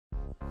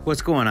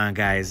What's going on,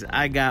 guys?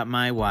 I got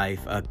my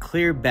wife a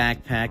clear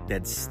backpack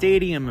that's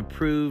stadium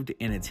approved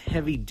and it's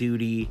heavy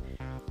duty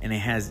and it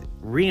has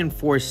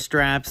reinforced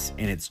straps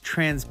and it's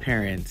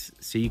transparent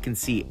so you can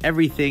see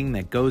everything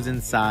that goes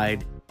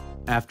inside.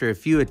 After a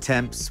few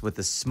attempts with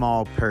a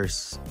small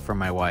purse for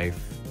my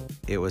wife,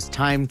 it was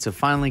time to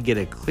finally get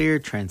a clear,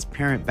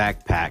 transparent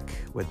backpack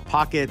with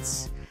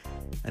pockets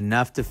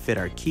enough to fit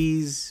our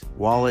keys,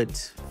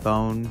 wallet,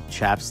 phone,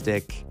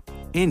 chapstick.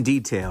 In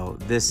detail,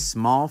 this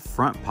small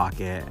front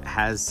pocket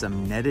has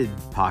some netted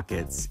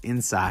pockets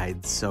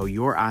inside so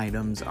your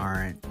items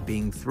aren't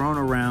being thrown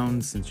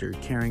around since you're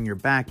carrying your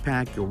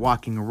backpack, you're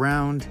walking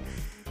around.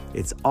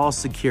 It's all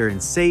secure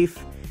and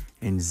safe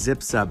and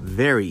zips up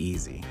very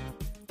easy.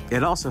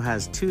 It also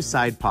has two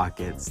side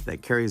pockets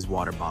that carries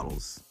water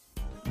bottles.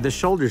 The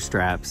shoulder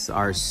straps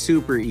are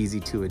super easy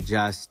to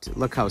adjust.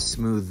 Look how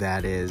smooth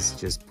that is.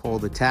 Just pull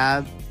the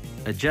tab,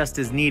 adjust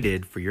as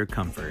needed for your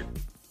comfort.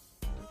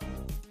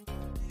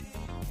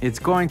 It's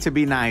going to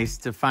be nice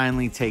to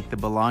finally take the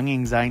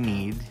belongings I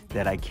need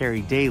that I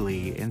carry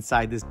daily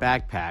inside this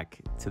backpack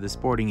to the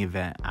sporting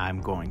event I'm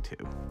going to.